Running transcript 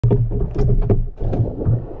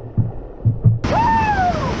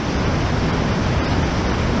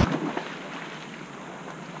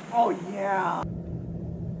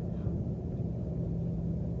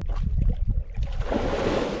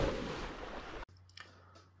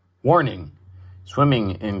Warning: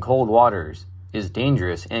 swimming in cold waters is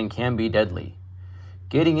dangerous and can be deadly.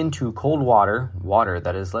 Getting into cold water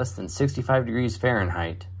that is less than 65 degrees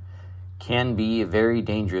Fahrenheit, can be very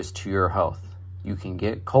dangerous to your health. You can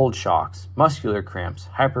get cold shocks, muscular cramps,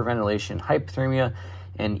 hyperventilation, hypothermia,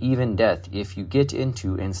 and even death if you get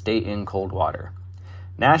into and stay in cold water.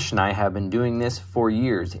 Nash and I have been doing this for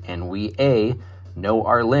years, and we A, know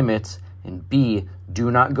our limits, and B,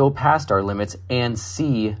 do not go past our limits, and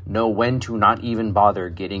C, know when to not even bother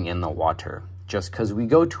getting in the water. Just because we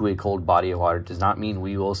go to a cold body of water does not mean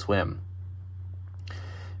we will swim.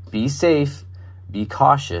 Be safe, be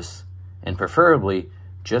cautious, and preferably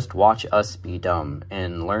just watch us be dumb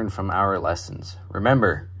and learn from our lessons.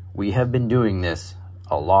 Remember, we have been doing this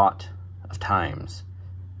a lot of times.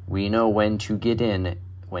 We know when to get in,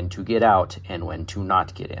 when to get out, and when to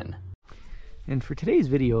not get in. And for today's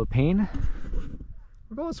video of pain,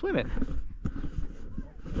 we're going swimming.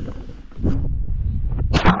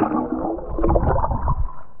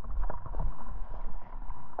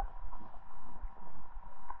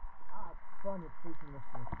 Fun is taking this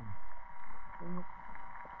direction. Dang it.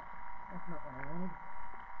 That's not what I wanted.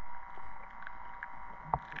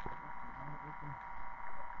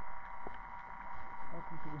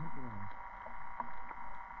 Welcome to the hinterland.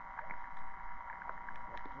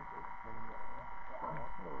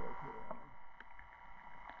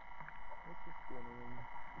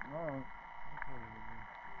 Alright.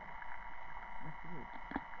 Let's do it.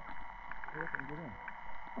 Hurry up and get in.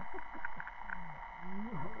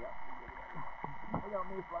 I got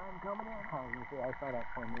me flying coming in. I was going to say, I saw that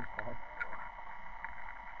poor moose fly.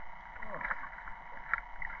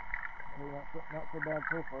 Hey, not so bad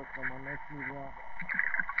so far, come on, nice smooth rock.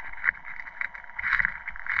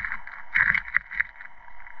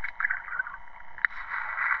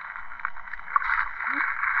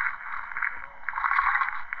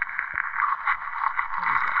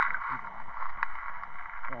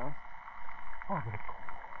 Yeah. Oh, very cool.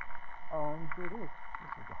 I'm sure it is.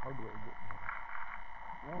 This is a hard way of getting there.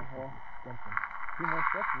 Yeah, well, jumping. 2 more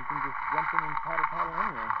steps and you can just jump in and paddle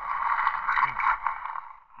anyway.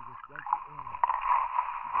 You just jump in.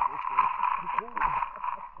 You go this way. It's cold.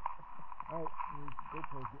 Alright, your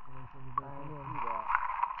GoPro's getting in from the back. I see that.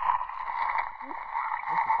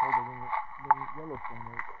 This is colder than Yellowstone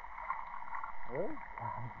Lake. Really?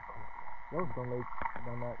 Yeah, this is cold. Yellowstone Lake,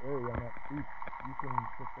 on that area, on that beach, you can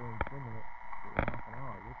sit there and swim in it for half an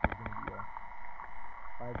hour. This is going to be a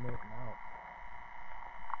 5-minute and out.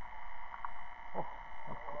 Oh,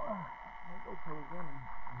 that's cool. My GoPro's running.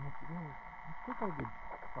 Yes, it is. Let's take a good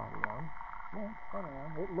spot around. Yeah, it's fun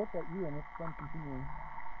around. It looked at you and it's fun continuing.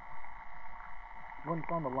 Once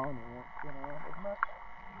on the line, it won't spin around as much.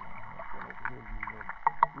 That's what over here,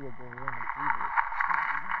 you'll go around and see it.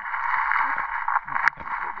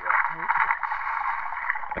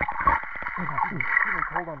 It's getting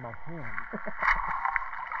cold on my hands.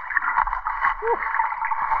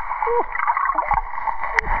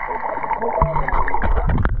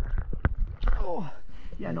 Oh,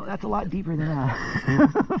 yeah, no, that's a lot deeper than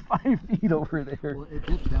 5 feet over there. Well, it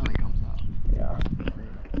dips down and comes out. Yeah,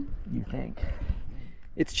 you think.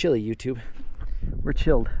 It's chilly, YouTube. We're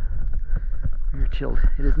chilled. We're chilled.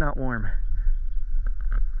 It is not warm.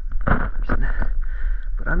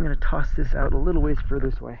 But I'm going to toss this out a little ways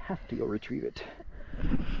further, so I have to go retrieve it.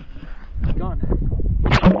 It's gone. I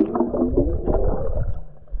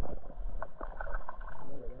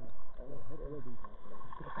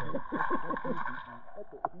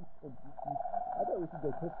thought we should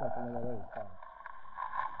go kiss something in that other spot.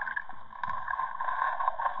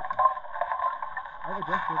 I've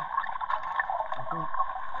adjusted. I think.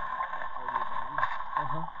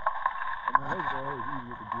 And my legs are always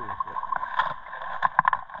easier to deal with it.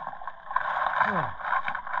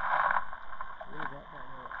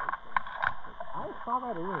 I saw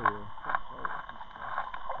that earlier.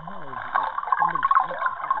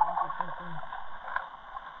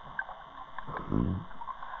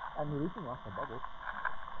 I'm releasing lots of bubbles.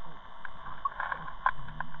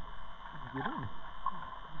 Get in.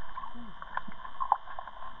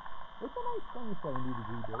 It's a nice sunny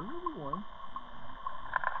 70-degree day. You'll be warm.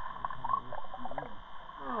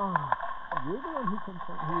 Oh, you're the one who was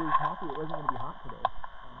happy it wasn't going to be hot today.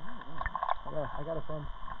 I got a friend.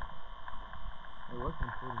 It was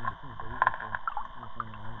from 40 in between, so he's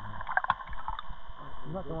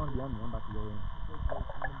I'm not the one beyond me. I'm about to go in.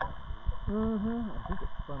 I think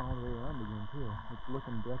it's spun all the way around again, too. It's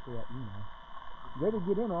looking directly at you now. You ready to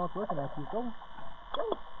get in? All it's looking at you. Go. Go.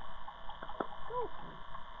 Go.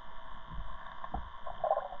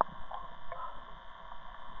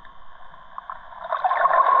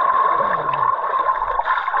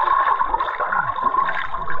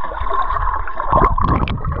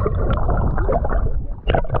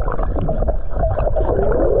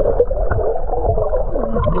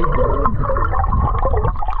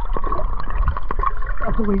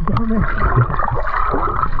 That's the way down there.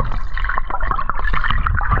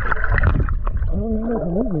 I don't even know if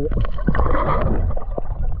I'm over it.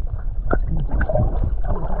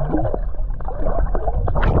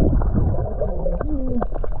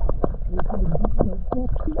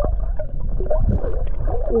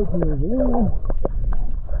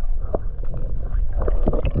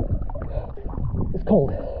 It's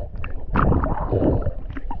cold.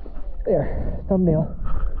 There, thumbnail.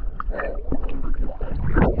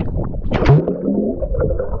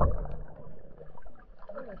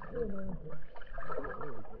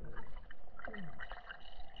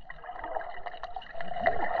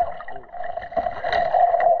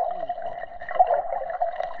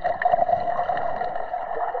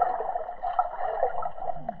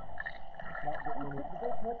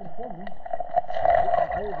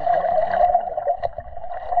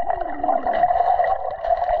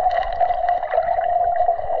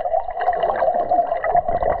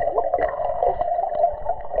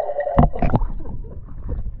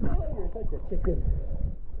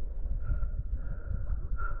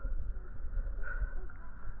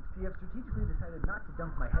 See, I've strategically decided not to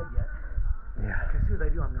dunk my head yet. Yeah. Because as soon as I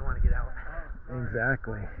do, I'm going to want to get out.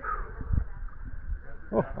 Exactly.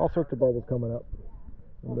 Oh, all sorts of bubbles coming up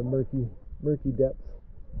in the murky depths.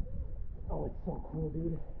 Oh, it's so cool,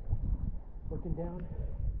 dude. Looking down.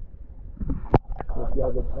 You see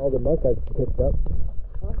all the muck I've picked up.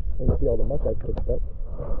 Huh? You see all the muck I've picked up.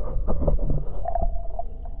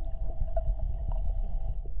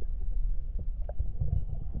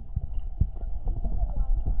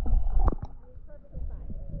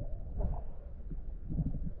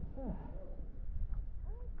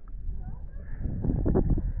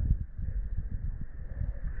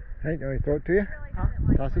 Hey, do you want me to throw it to you? Huh?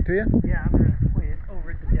 Toss it to you? Yeah, I'm going to point it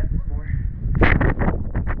over at the depths more.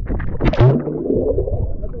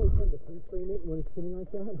 I've always tried to free frame it when it's sitting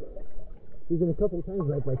like that. There's been a couple of times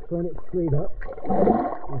where I've like thrown it straight up.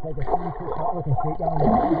 It's like a 3-foot shot looking straight down the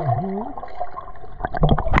hill.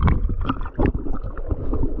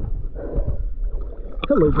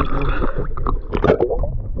 Hello, Brittany.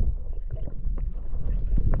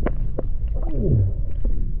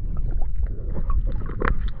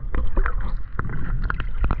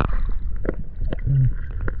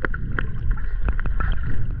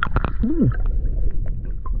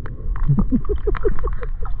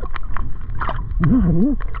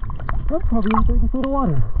 That's probably in 30 feet of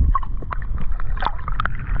water.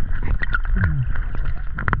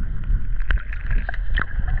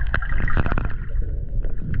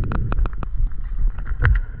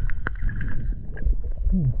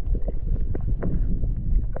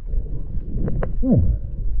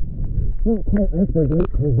 That's the great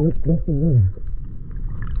because that's the room.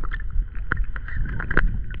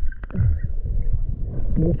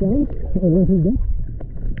 No sound? Or what is that?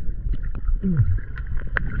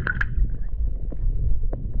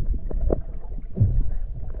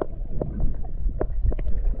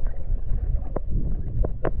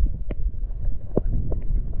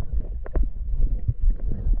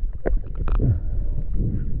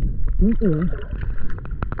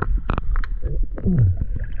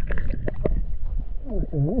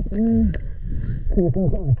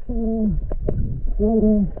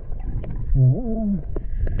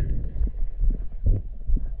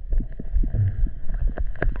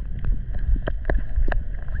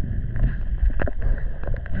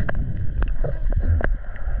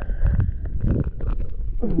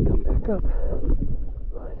 Come back up.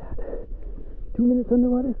 What is that? 2 minutes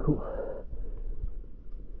underwater? Cool.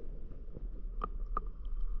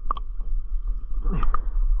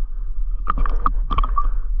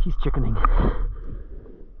 He's chickening.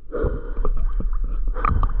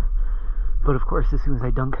 But of course, as soon as I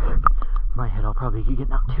dunk my head, I'll probably be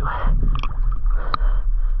getting out too.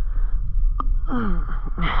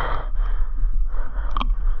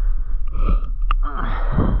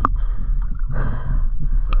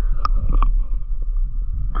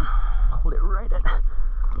 Hold it right at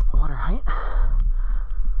water height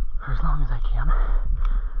for as long as I can.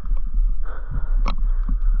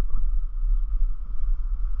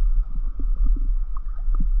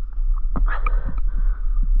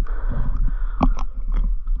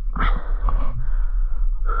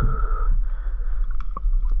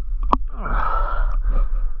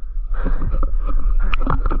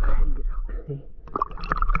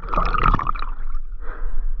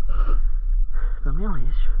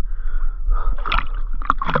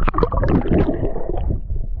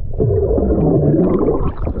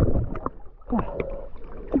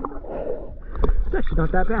 It's actually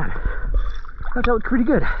not that bad. That felt pretty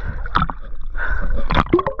good.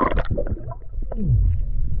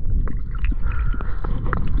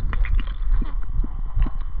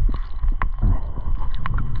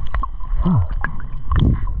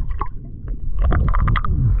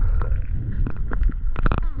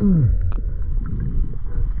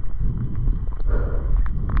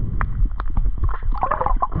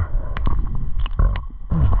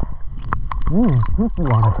 Tasty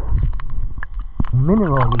water.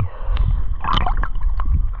 Minerally.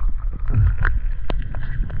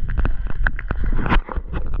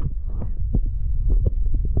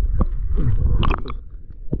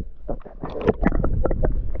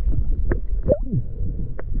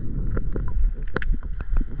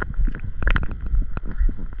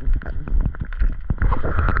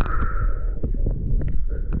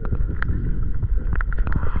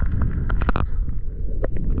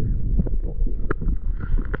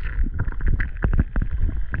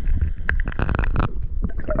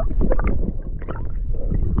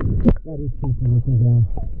 That is tasty looking down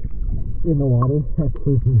in the water. That's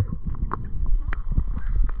tasty.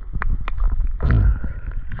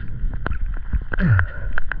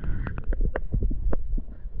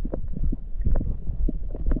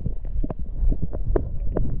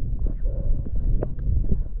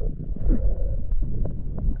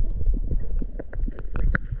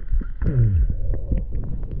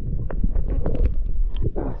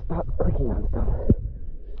 Stop clicking on stuff.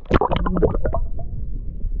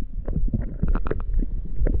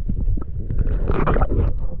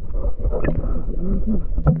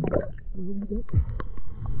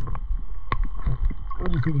 What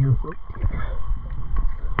do you think here, folks?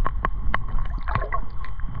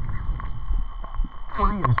 Oh,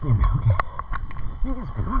 you can spin. Okay. You can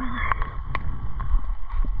spin whatever.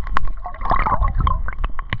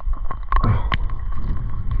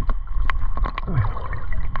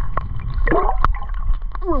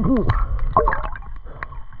 Ooh.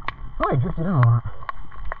 Oh, I drifted in a lot.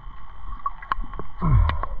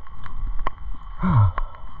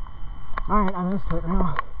 Alright, I'm used to it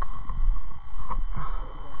now.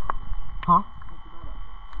 Huh?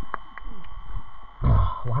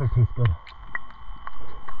 Water tastes good.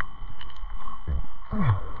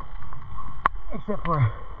 Except for I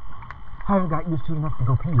haven't got used to it enough to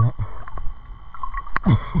go pee yet.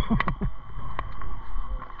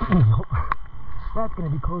 Nope. That's gonna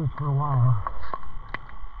be closed for a while.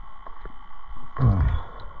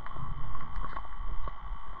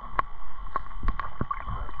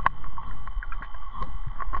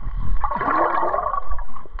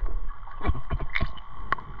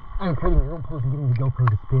 I'm creating a real pose and getting the GoPro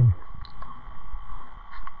to spin.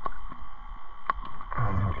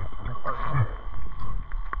 Hello, GoPro.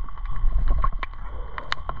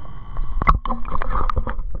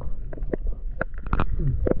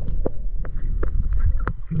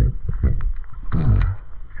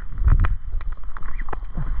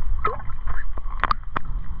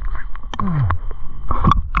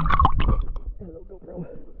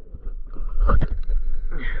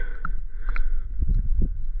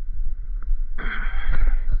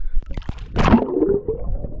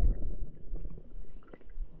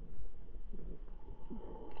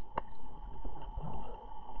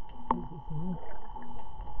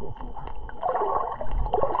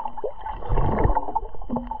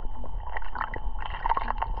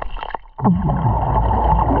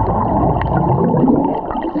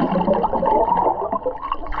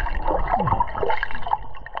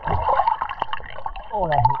 Oh,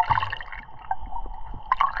 that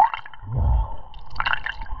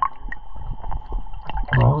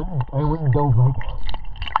hurt. I went and dove like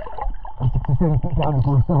 6 or 7 feet down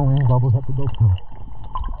before some rain bubbles at the GoPro.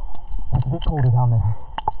 It's a bit colder down there.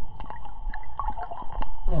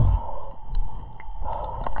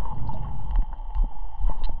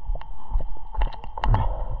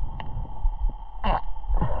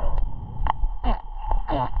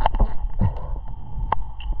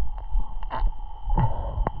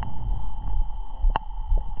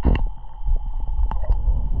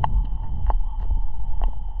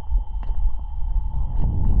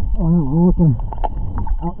 Oh, we're looking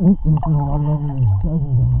out into the water level is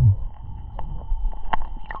dozens of them.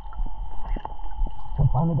 I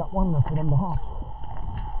finally got one left for them to hatch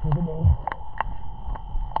for the day.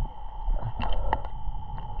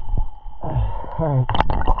 Alright.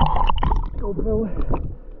 GoPro,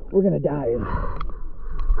 we're gonna dive.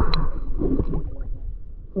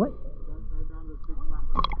 What?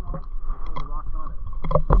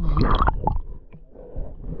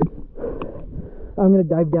 I'm gonna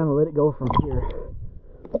dive down and let it go from here.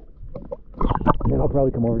 And then I'll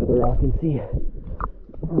probably come over to the rock and see.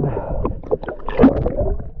 Oh,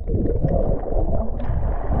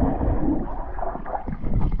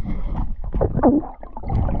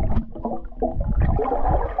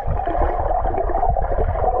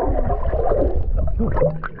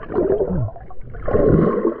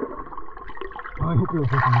 I hit the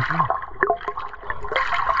fish on that one.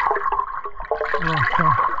 Yeah, so.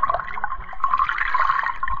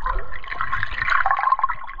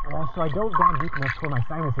 so I dove down deep enough where my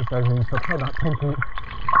sinuses started hurting, so probably about 10 feet.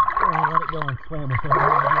 And I let it go and swam with it.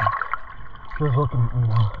 She was looking at me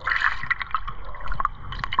now.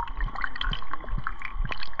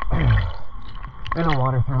 And a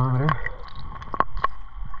water thermometer.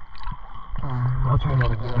 I'll try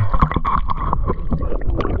that again.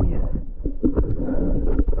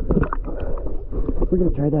 We're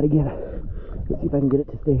gonna try that again. Let's see if I can get it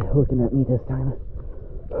to stay looking at me this time.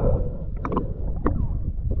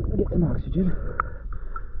 Get some oxygen.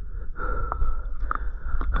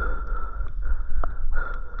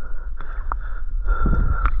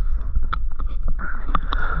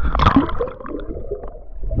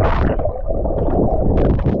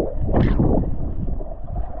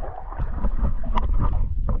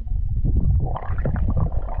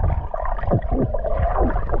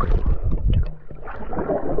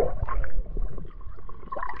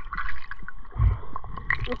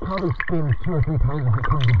 It probably spins 2 or 3 times if it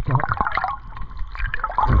comes to jump.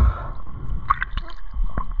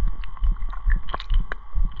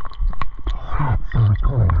 That's so much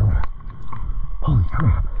colder now. Holy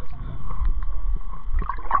crap.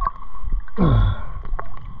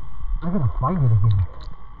 I gotta find it again.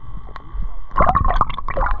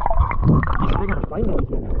 I gotta find it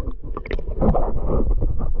again.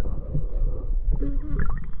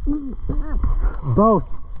 Both.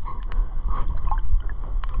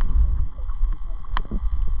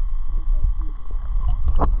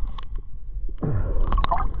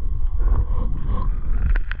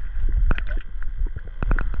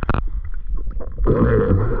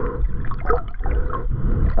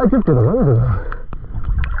 I took to the road.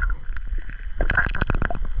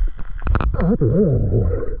 I took to the road.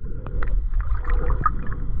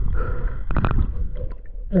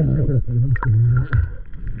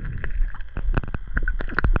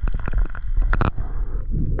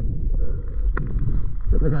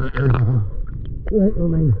 I got an air bubble right on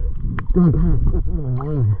my dog house.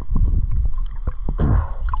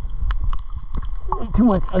 Too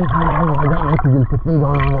much untied. I got oxygen fatigue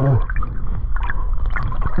on already.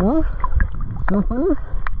 Huh? No fun?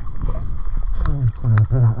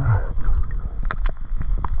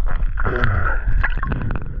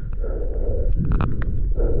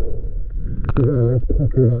 You got a nice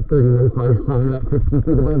picture about 30 minutes high, flying up 50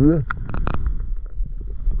 feet above you.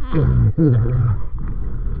 I see that now.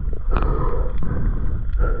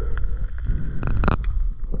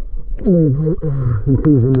 Wave height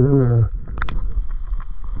increase into them now.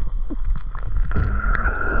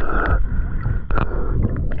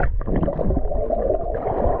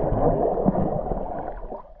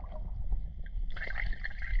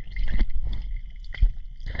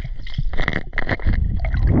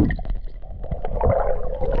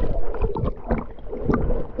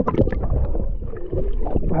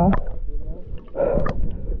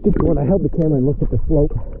 Just when I held the camera and looked at the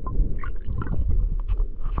slope.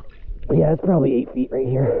 Yeah, it's probably 8 feet right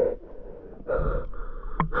here.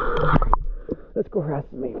 Let's go harass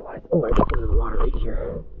the mayflies. Oh, I got them in the water right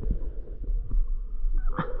here.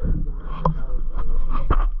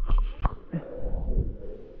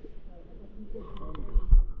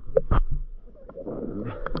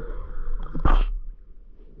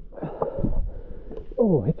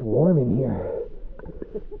 Oh, it's warm in here.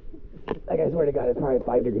 Like, I swear to God, it's probably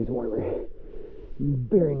 5 degrees warmer.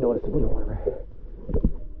 Very noticeably warmer.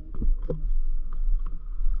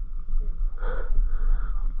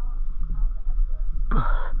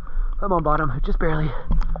 I'm on bottom, just barely.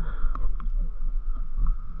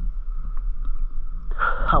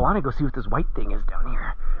 I want to go see what this white thing is down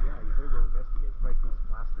here. Yeah, you better go investigate. It's like piece of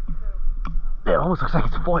plastic. It almost looks like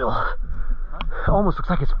it's foil. Huh? It almost looks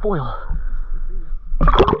like it's foil.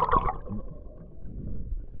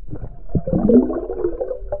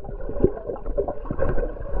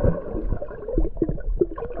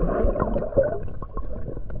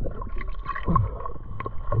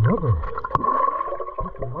 Rubber.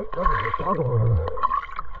 Some white rubber with toggle rubber.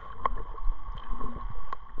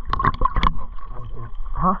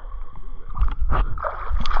 Huh?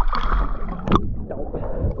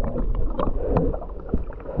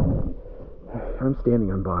 I'm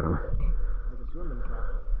standing on bottom. Like a swimming cap.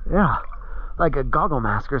 Yeah, like a goggle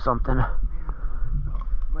mask or something.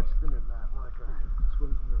 Much thinner than that, like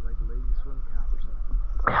a lady swim cap or something.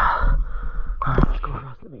 Yeah. Alright, let's go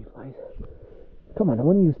across the mayflies. Come on, I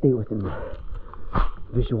want you to stay within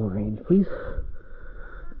visual range, please.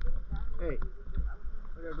 Hey,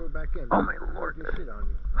 I gotta go back in. Oh my lord. Heard this shit on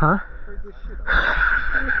me. Huh? Heard this shit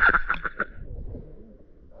on me.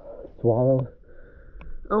 Swallow.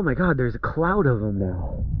 Oh my god, there's a cloud of them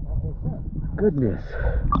now. Goodness.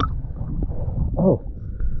 Oh,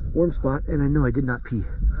 warm spot, and I know I did not pee.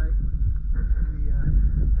 Alright.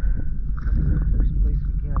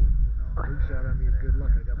 shot at me. Good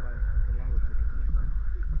luck. I got my lotto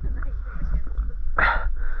ticket tonight.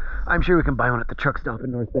 I'm sure we can buy one at the truck stop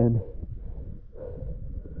in North Bend.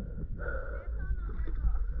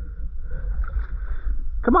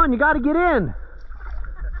 Come on, you gotta get in.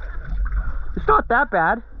 It's not that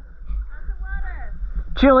bad.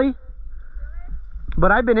 Chilly.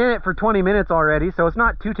 But I've been in it for 20 minutes already, so it's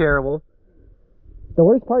not too terrible. The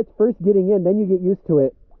worst part's first getting in, then you get used to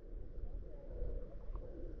it.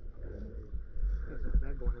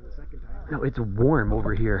 No, it's warm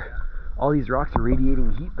over here. All these rocks are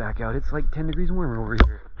radiating heat back out. It's like 10 degrees warmer over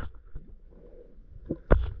here.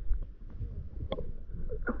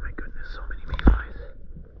 Oh my goodness, so many mayflies.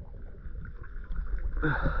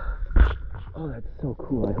 Oh, that's so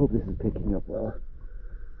cool. I hope this is picking up well.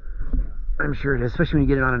 I'm sure it is, especially when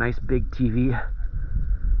you get it on a nice big TV.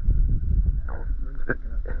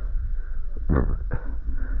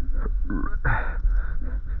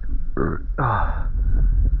 Oh.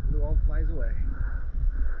 Blue all flies away.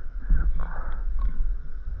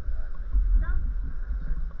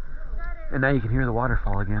 And now you can hear the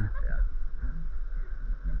waterfall again. Yeah.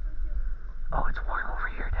 Oh, it's warm over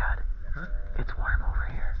here, Dad. Huh? It's warm over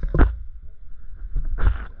here.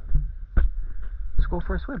 Let's go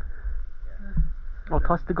for a swim. I'll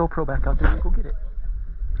toss the GoPro back out there and go get it.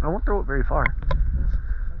 I won't throw it very far.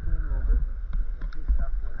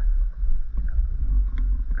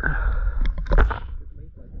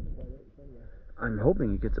 I'm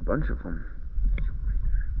hoping he gets a bunch of them.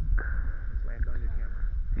 Land on your camera.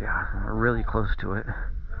 Yeah, we're really close to it.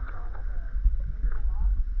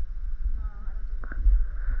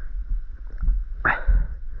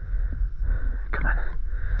 Come on.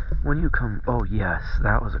 When you come... Oh, yes,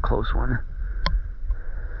 that was a close one.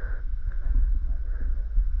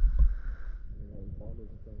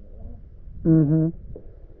 Mm-hmm.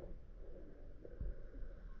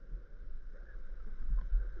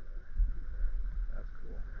 That's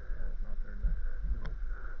cool. Not there in that.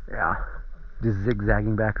 No. Yeah. Just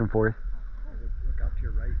zigzagging back and forth. Look out to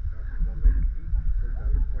your right. One way to eat. There's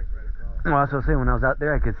another point right across. Well, that's what I was saying. When I was out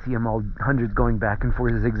there, I could see them all, hundreds going back and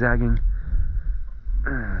forth, zigzagging.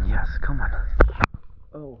 Yes, come on.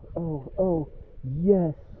 Oh, oh, oh,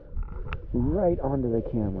 yes. Right onto the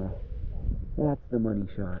camera. That's the money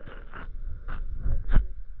shot.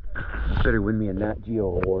 Better win me a Nat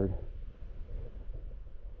Geo award.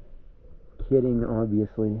 Kidding,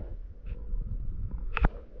 obviously.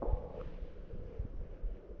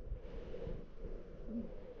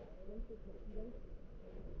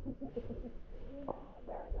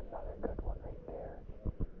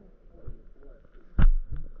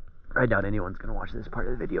 I doubt anyone's gonna watch this part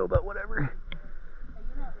of the video, but whatever.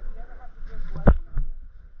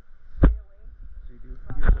 So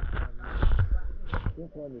you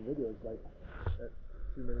do on your videos like at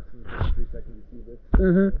 2 minutes and 3 seconds you see this.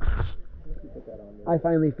 Mm-hmm. You put that on there. I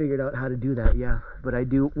finally figured out how to do that, yeah. But I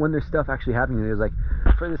do, when there's stuff actually happening, there's like,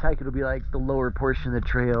 for this hike it'll be like the lower portion of the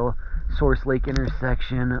trail, Source Lake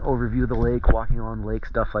intersection, overview of the lake, walking along the lake,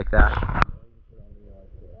 stuff like that.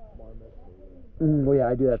 Well, yeah,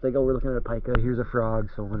 I do that. It's like, oh, we're looking at a pika, here's a frog,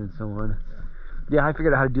 so on and so on. Yeah, I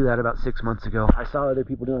figured out how to do that about 6 months ago. I saw other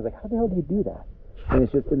people doing it. I was like, how the hell do you do that? And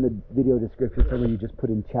it's just in the video description somewhere you just put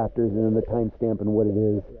in chapters and then the timestamp and what it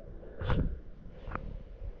is.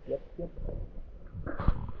 Yep, yep.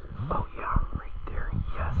 Oh, yeah, right there,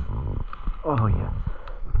 yes. Oh, yes.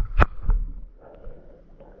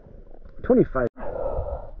 25.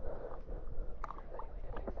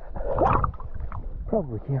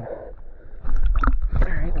 Probably can.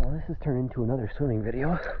 Alright, well, this has turned into another swimming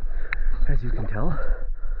video, as you can tell.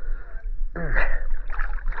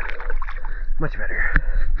 Much better.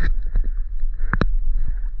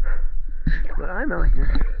 But I'm out here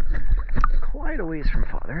quite a ways from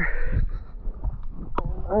Father.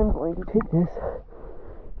 I'm going to take this.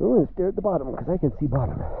 We're going to stare at the bottom because I can see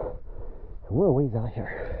bottom. And we're a ways out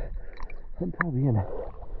here. I'm probably in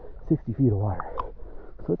 60 feet of water.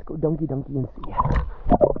 So let's go donkey and see.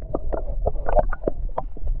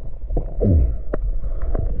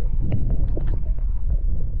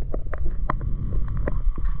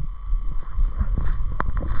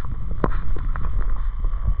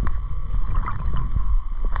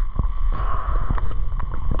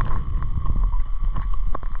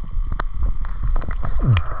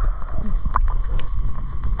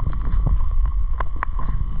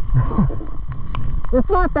 It's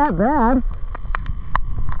not that bad.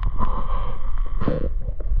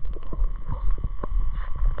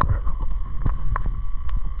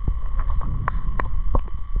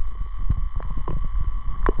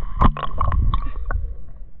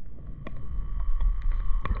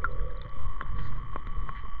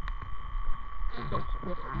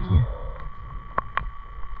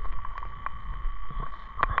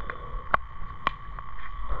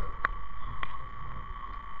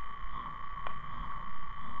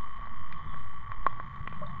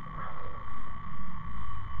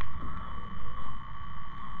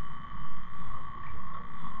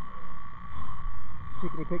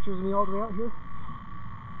 take any pictures of me all the way out here?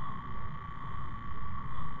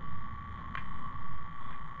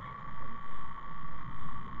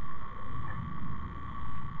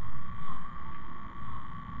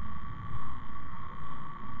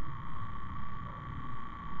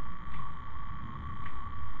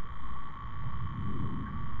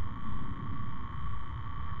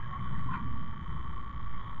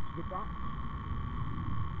 Did you get that?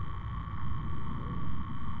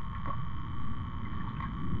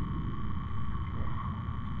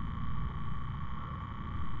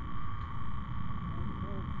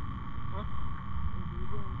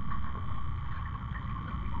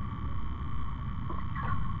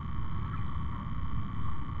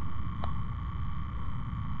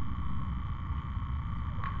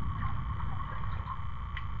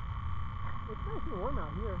 It's nice and warm out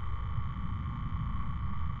here.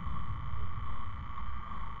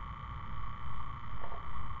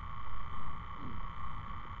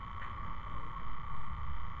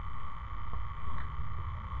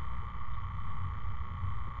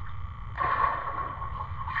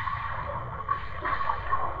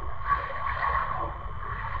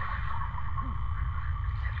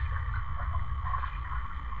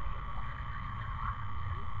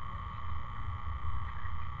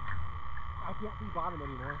 I can't see bottom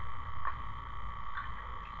anymore.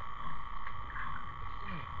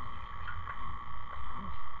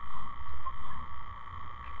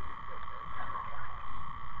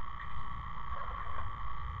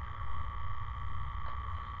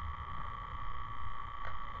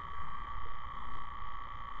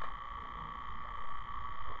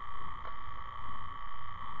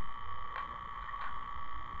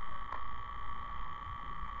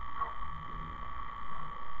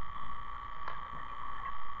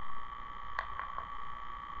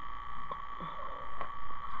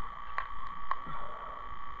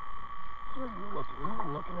 Where are you looking?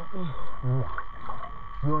 You're looking at me.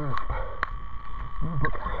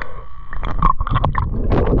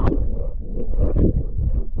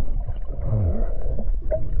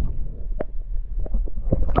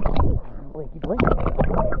 Blinky blink.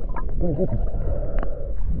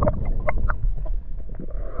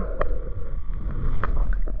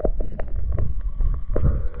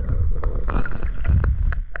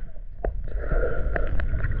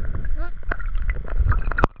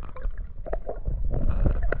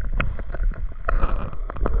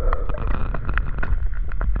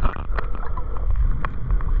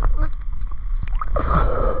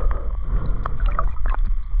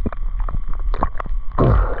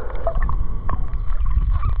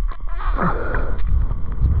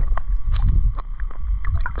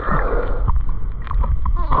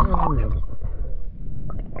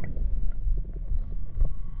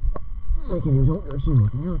 Making you don't nurse, you're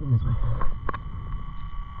making you looking this way.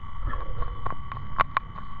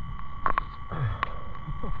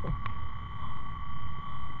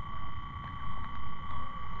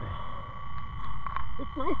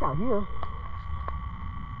 It's nice out here.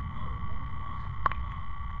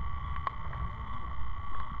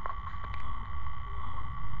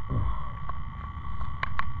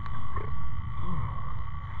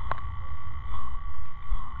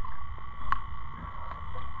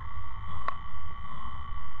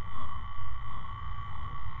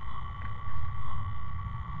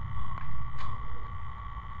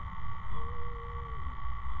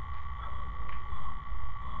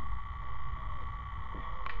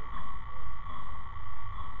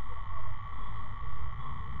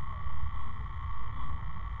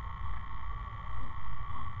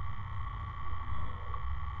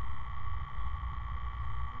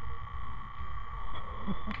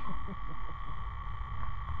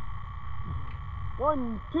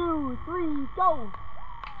 One, two, three, go!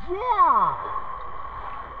 Yeah!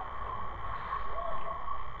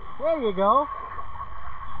 There you go.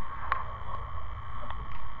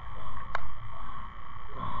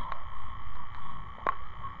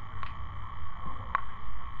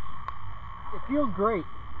 It feels great.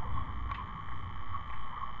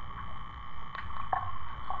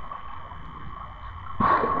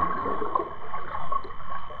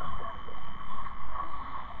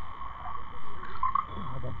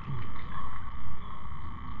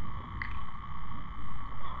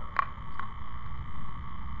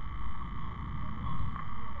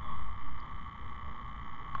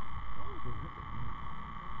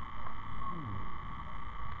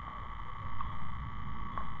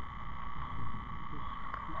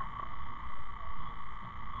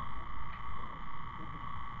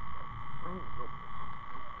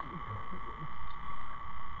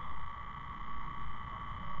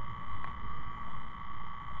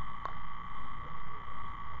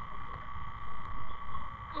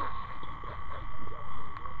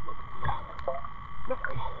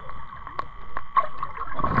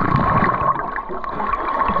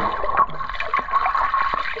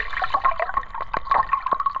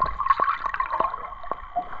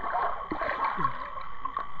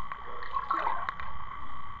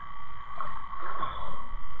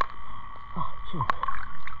 shit.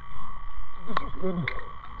 This has been...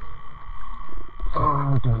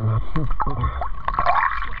 Oh, it does not feel better.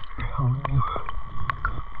 How are you?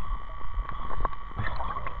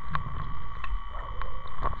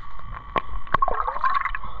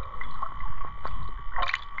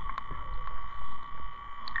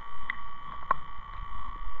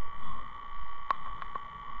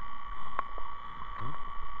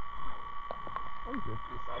 I just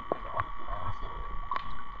decided to get off fast.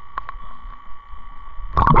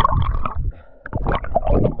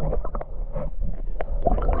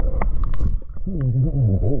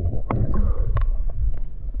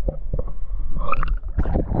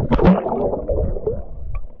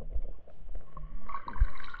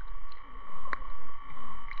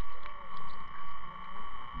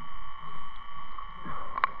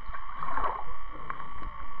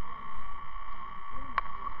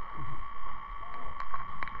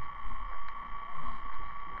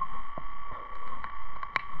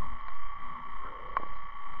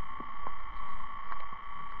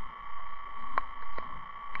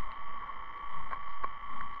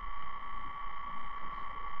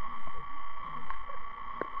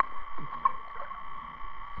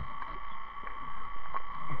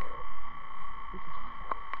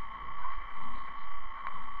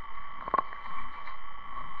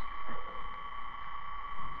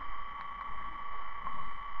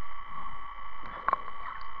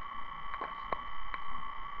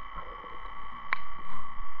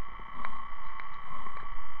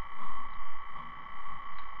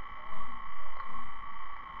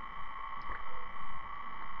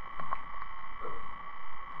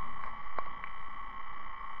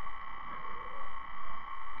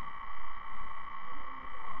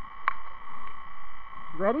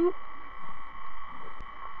 Ready?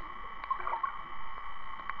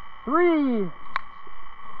 3.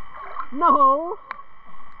 No.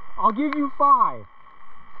 I'll give you 5.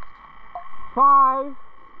 5,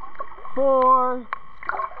 4,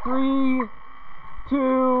 3,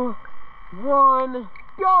 2, 1,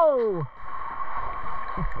 go!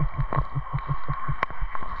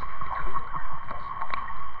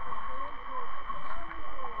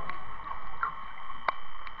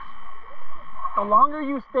 The longer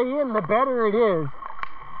you stay in, the better it is.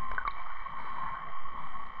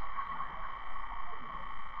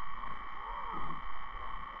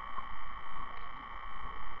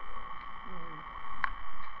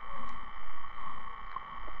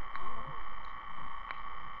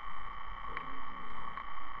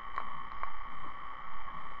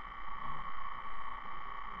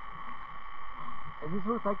 Is this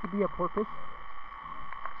what it's like to be a porpoise?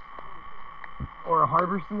 Or a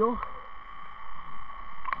harbor seal?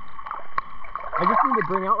 I just need to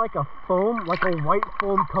bring out like a foam, like a white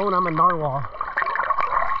foam cone. I'm a narwhal.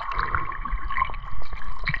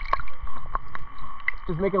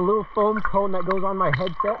 Just make a little foam cone that goes on my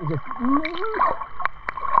headset and just...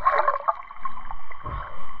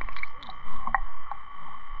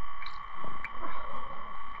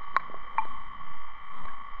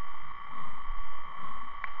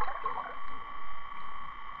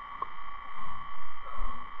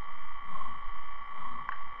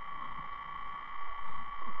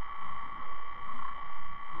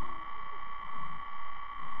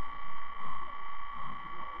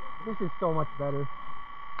 This is so much better.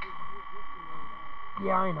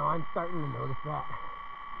 Yeah, I know. I'm starting to notice that.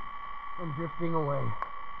 I'm drifting away.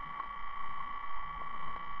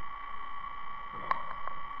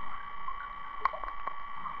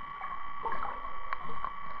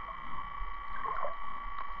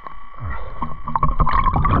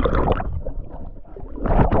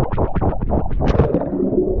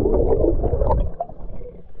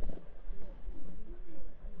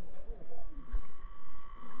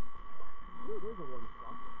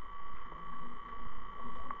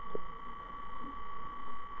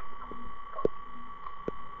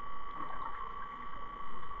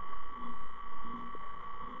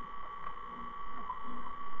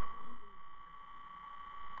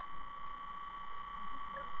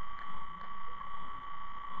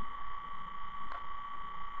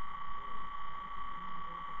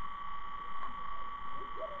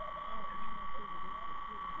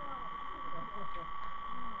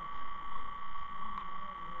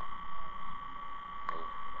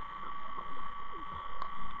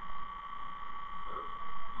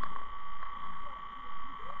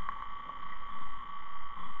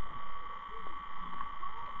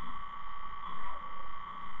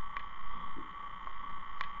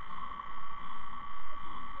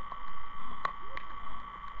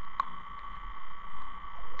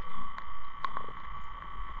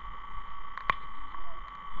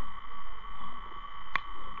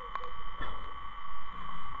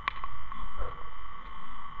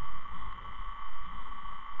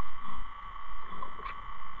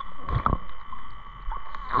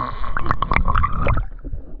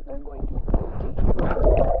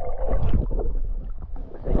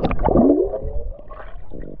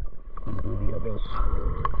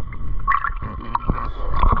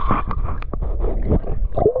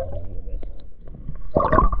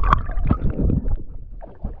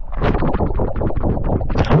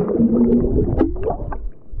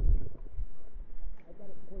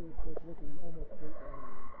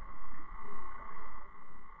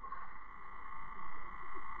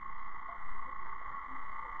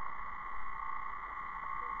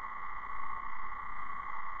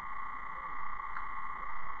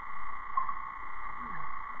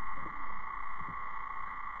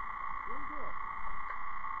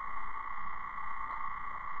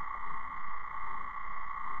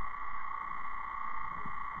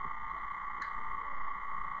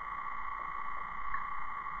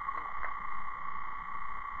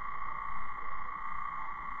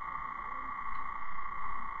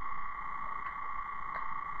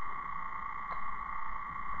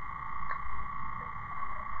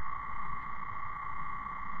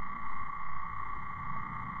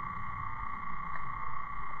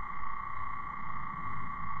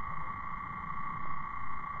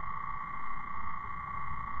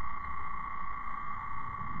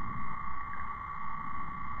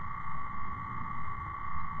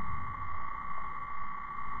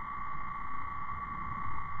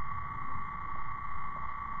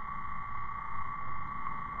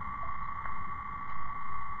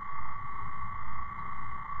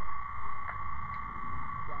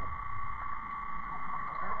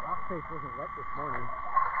 face wasn't wet this morning.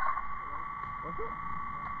 Was it?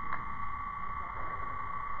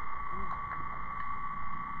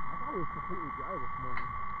 I thought it was completely dry this morning.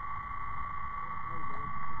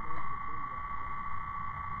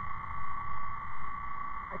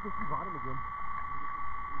 I can see bottom again.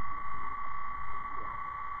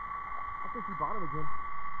 I can see bottom again.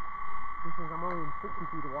 This is, I'm only in 60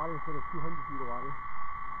 feet of water instead of 200 feet of water.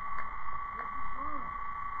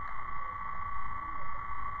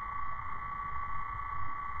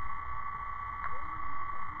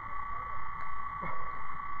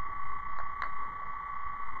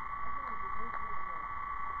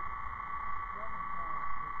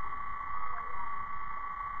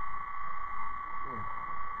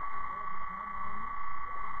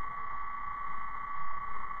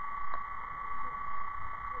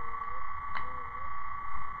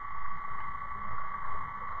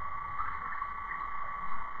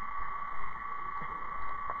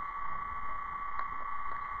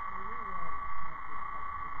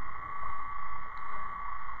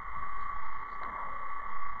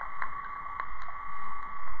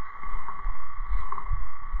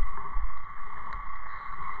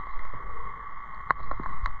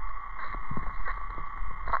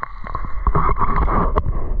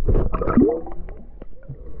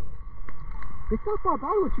 It's not that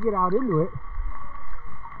bad once you get out into it.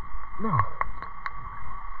 No.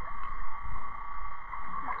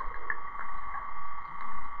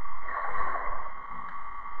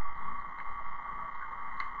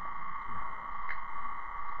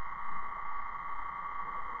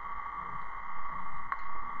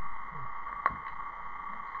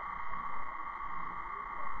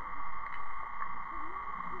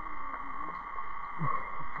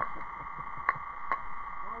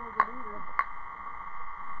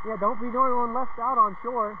 Yeah, don't be the only one left out on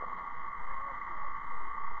shore.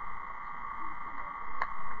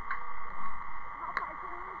 How far can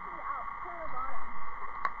you see out to the bottom?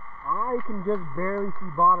 I can just barely see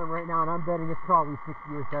bottom right now, and I'm betting it's probably 60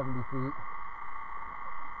 or 70 feet.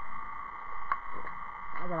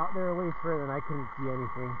 I got out there a ways further and I couldn't see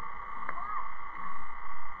anything.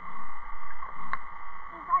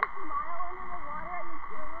 If I smile into the water, I can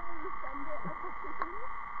feel it when you send it a picture to me.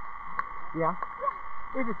 Yeah?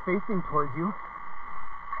 If it's facing towards you.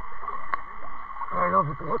 I don't know if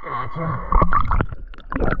it's looking at you.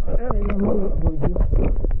 Yeah, maybe I'm looking towards you.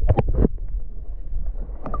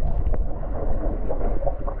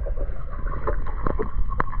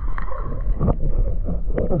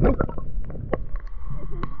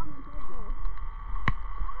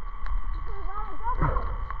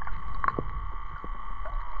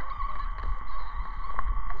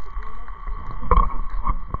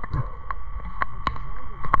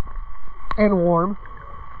 And warm.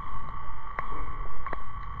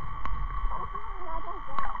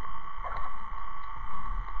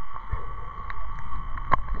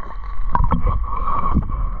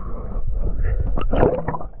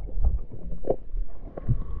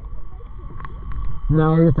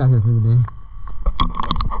 No, we're just out here for the day.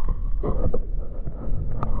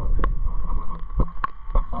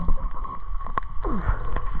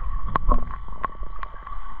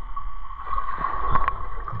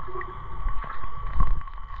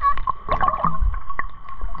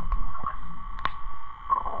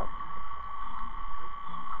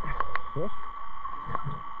 Fish?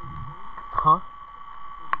 Huh?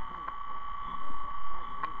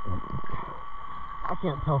 I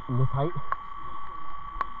can't tell from this height.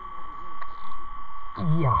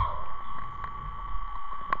 Yeah.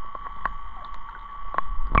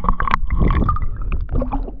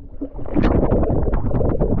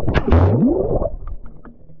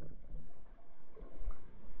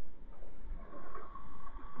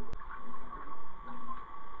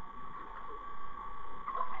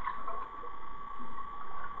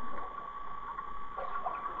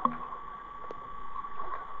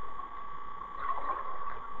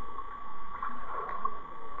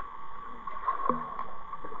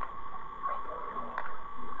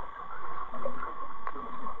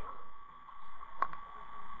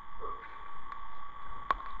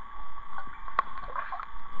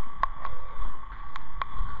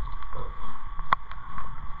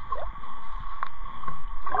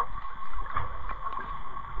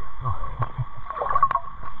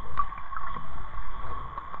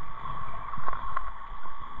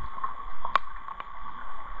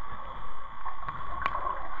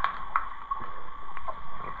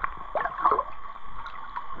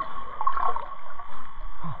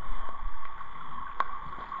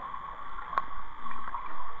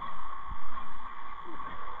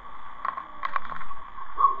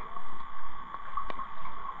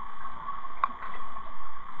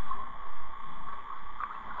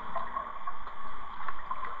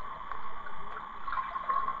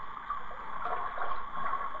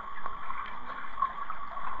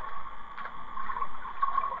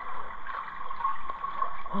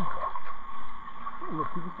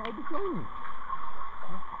 He decided to join me.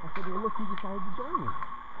 I said, well, look, he decided to join me.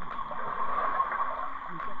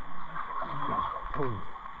 Yeah, totally.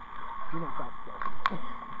 You're not that scared.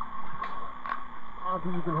 I don't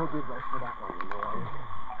think you can hold your breath for that long in the water.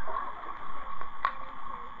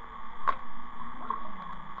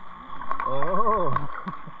 Oh.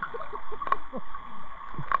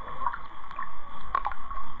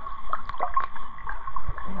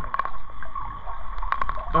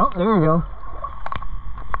 Oh, there we go.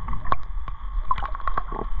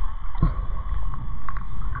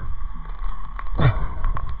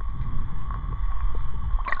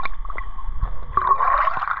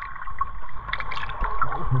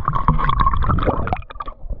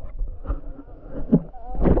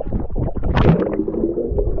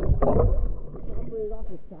 Operated off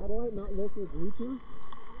of satellite, not local Bluetooth?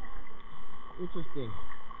 Interesting.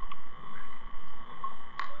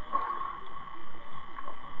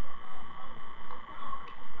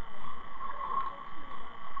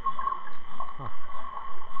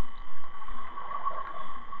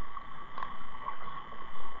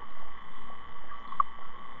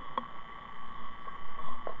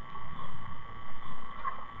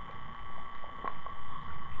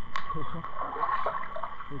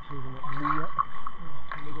 Make sure they're not blue yet.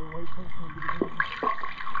 And they go white first and do the green.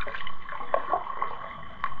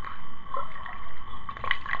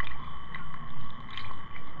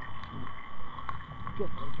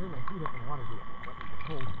 Good, I'm turning my feet up in the water here. Let me get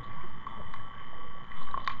cold.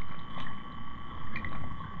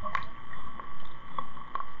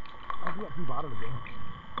 I'll be at the bottom again.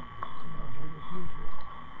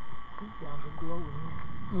 Feet down, they're glowing.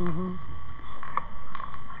 Mm-hmm.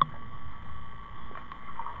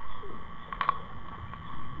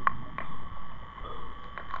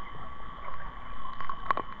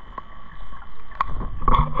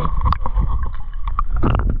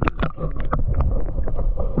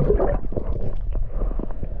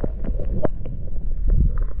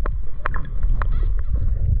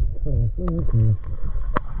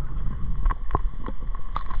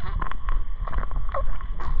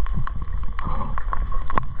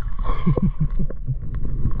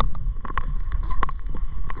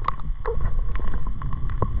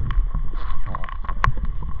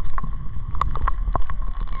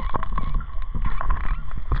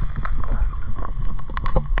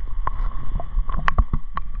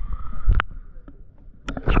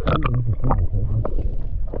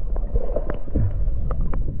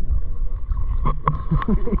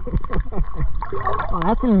 Oh,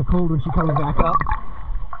 that's gonna be cold when she comes back up.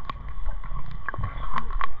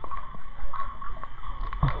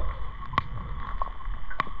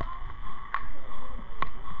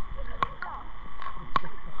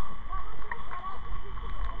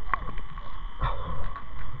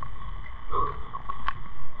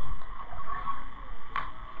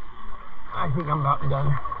 I think I'm about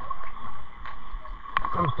done.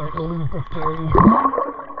 I'm starting to lose this carry.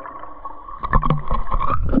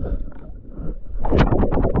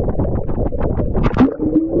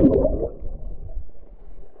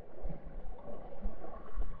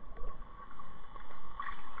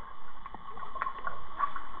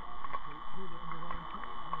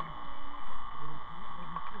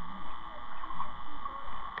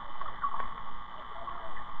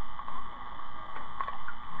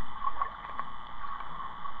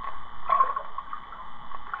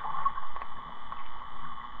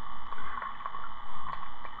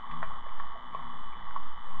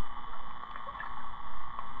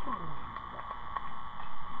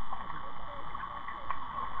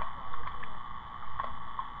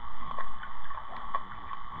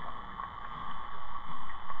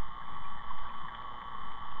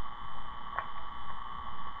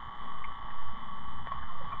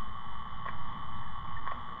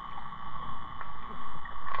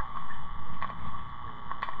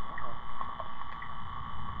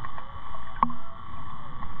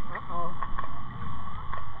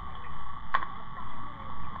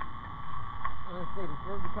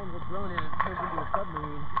 Before it becomes a drone and it turns into a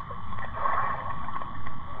submarine.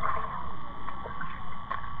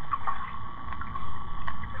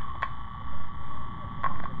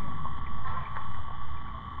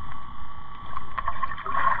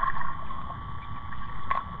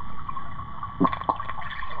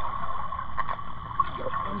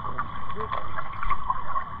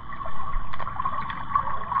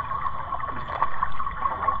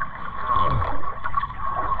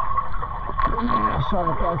 Shot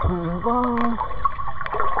at that swimming ball.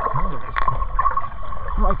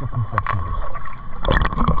 Like a perfectionist.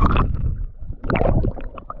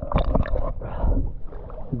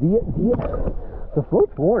 The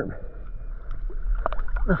float's warm.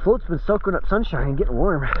 The float's been soaking up sunshine and getting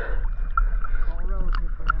warm. All relative,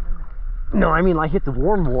 Brandon. No, I mean like it's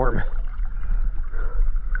warm.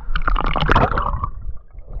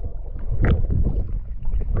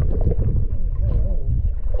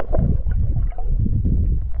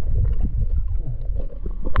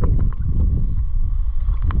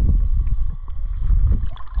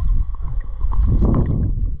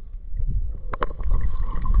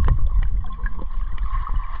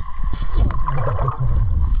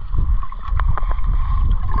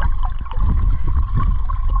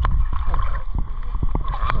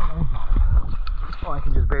 Oh, I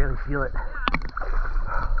can just barely feel it.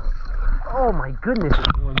 Oh my goodness,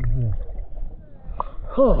 it's warm in here.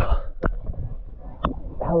 Oh.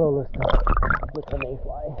 Hello, with the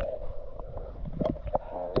mayfly.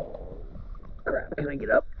 Crap, can I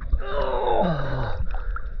get up?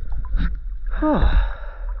 Oh.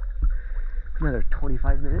 Another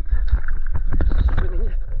 25 minutes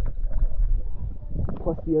swimming.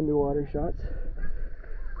 Plus the underwater shots.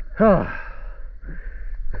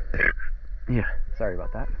 Yeah, sorry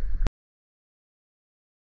about that.